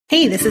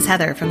Hey, this is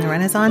Heather from the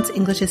Renaissance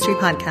English History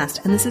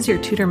Podcast, and this is your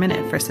Tudor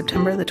Minute for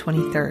September the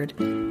 23rd.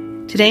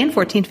 Today in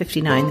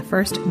 1459, the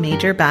first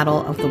major battle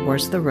of the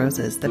Wars of the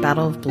Roses, the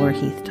Battle of Blore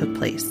Heath, took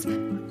place.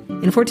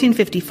 In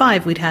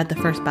 1455, we'd had the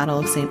first Battle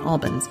of St.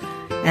 Albans,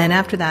 and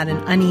after that, an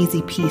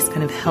uneasy peace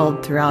kind of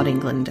held throughout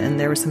England, and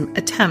there were some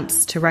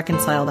attempts to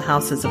reconcile the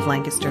houses of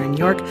Lancaster and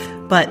York,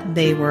 but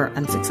they were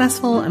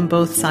unsuccessful, and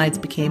both sides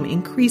became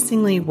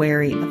increasingly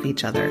wary of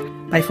each other.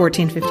 By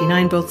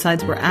 1459, both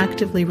sides were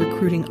actively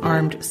recruiting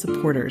armed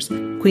supporters.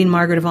 Queen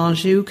Margaret of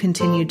Anjou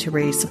continued to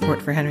raise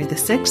support for Henry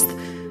VI.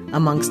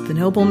 Amongst the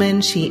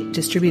noblemen, she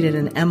distributed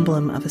an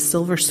emblem of a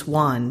silver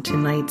swan to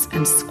knights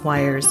and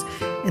squires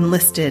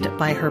enlisted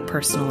by her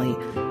personally.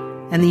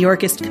 And the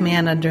Yorkist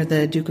command under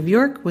the Duke of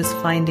York was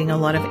finding a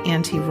lot of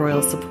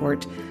anti-royal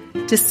support,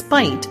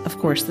 despite, of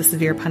course, the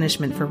severe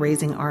punishment for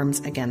raising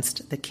arms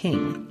against the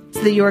king.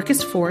 So the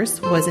Yorkist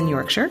force was in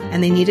Yorkshire,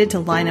 and they needed to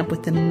line up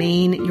with the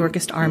main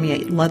Yorkist army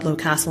at Ludlow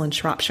Castle in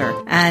Shropshire.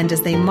 And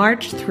as they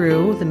marched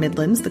through the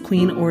Midlands, the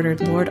Queen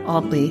ordered Lord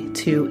Audley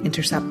to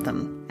intercept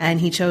them. And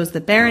he chose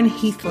the Baron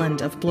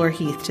Heathland of Blore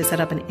Heath to set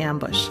up an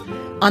ambush.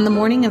 On the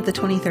morning of the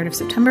 23rd of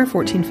September,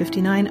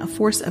 1459, a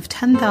force of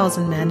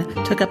 10,000 men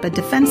took up a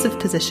defensive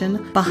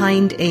position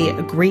behind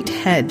a great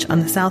hedge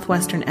on the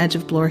southwestern edge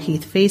of Blore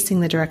Heath, facing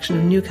the direction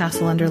of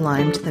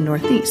Newcastle-under-Lyme to the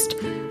northeast,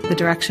 the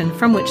direction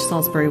from which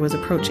Salisbury was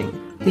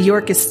approaching. The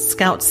Yorkist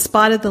scouts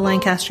spotted the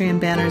Lancastrian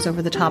banners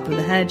over the top of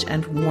the hedge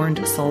and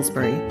warned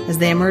Salisbury. As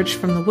they emerged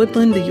from the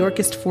woodland, the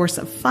Yorkist force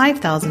of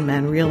 5,000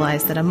 men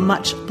realized that a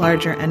much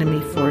larger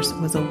enemy force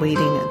was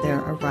awaiting their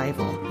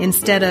arrival.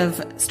 Instead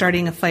of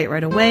starting a fight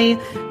right away,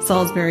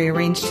 Salisbury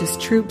arranged his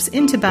troops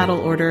into battle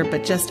order,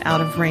 but just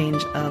out of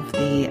range of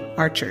the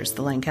archers,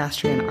 the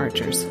Lancastrian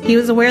archers. He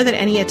was aware that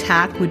any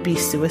attack would be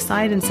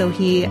suicide, and so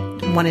he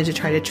wanted to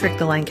try to trick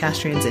the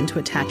Lancastrians into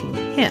attacking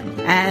him.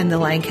 And the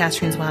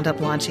Lancastrians wound up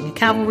launching a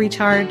cavalry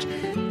charge.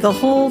 The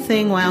whole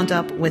thing wound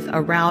up with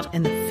a rout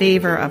in the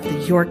favor of the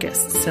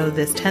Yorkists. So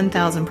this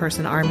 10,000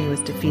 person army was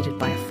defeated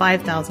by a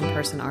 5,000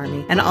 person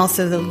army, and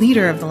also the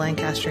leader of the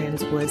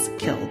Lancastrians was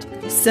killed.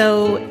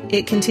 So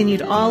it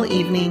continued all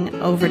evening,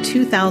 over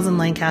 2,000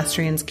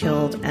 Lancastrians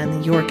killed, and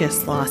the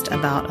Yorkists lost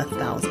about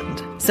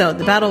 1,000. So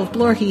the Battle of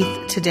Blore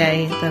Heath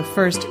today, the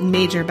first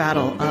major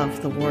battle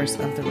of the Wars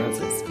of the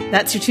Roses.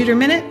 That's your Tudor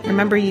Minute.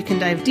 Remember, you can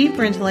dive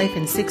deeper into life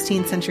in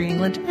 16th century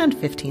England and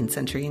 15th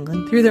century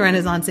England through the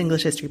Renaissance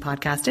English History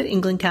Podcast at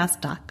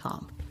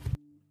englandcast.com.